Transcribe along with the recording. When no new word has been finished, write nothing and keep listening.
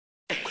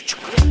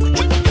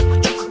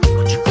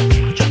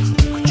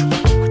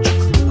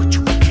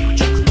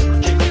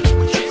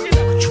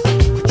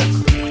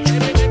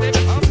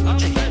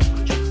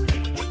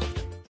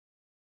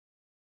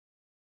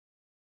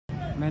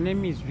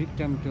is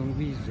Victor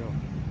Mutongwizo.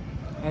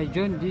 I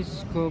joined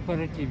this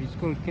cooperative, it's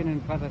called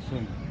Canon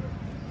Paterson,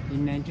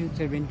 in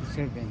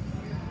 1977.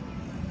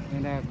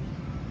 And I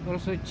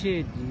also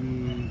chaired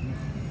the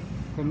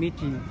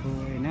committee for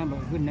a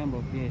good number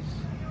of years.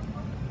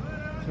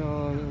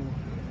 So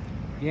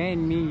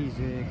behind me is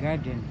a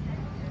garden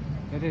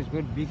that has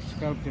got big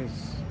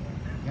sculptors,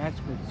 that's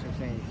for the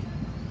society.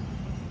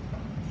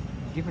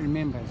 Different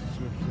members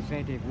of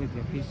society have got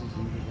their pieces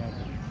in the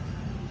garden.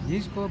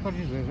 This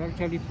cooperative was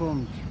actually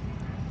formed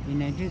in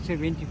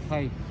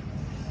 1975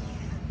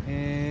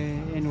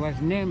 and was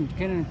named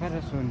Canon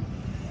Paterson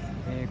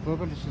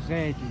Cooperative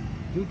Society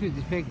due to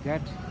the fact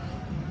that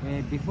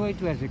before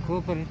it was a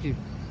cooperative,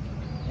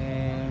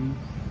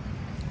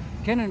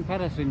 Canon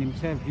Paterson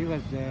himself, he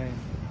was a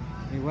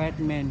white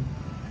man,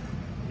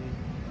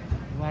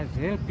 was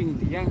helping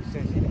the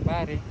youngsters in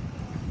Mbare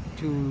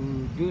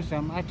to do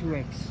some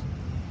artworks.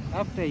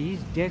 After his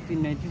death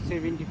in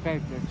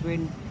 1975, that's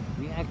when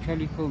we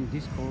actually formed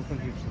this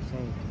cooperative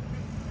society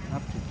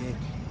up to date.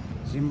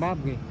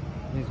 Zimbabwe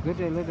has got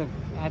a lot of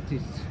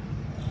artists,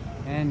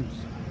 and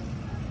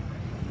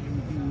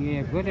we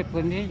have got a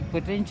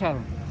potential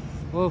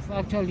of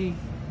actually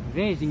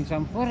raising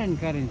some foreign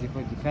currency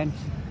for the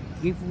country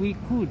if we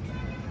could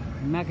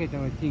market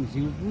our things,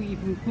 if we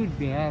could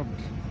be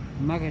helped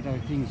market our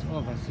things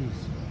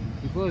overseas.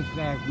 Because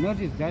I've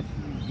noticed that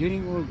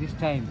during all this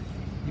time,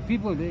 the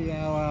people,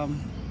 our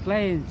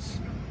clients,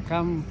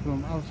 come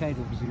from outside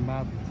of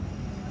Zimbabwe.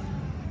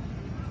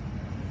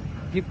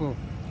 People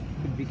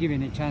could be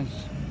given a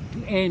chance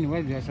to earn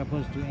what they are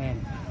supposed to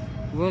earn.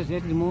 Because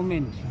at the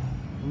moment,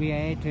 we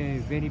are at a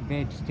very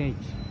bad stage.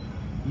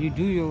 You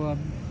do your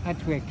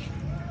artwork,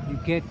 you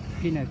get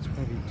peanuts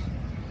for it.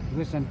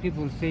 Because some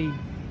people say,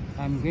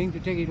 I'm going to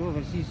take it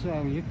overseas, so I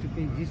will have to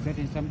pay this, that,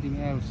 and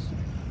something else.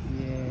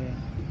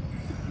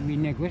 We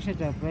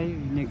negotiate our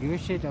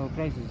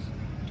prices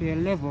to a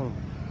level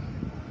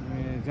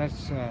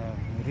that's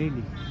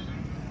really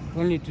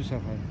only to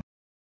survive.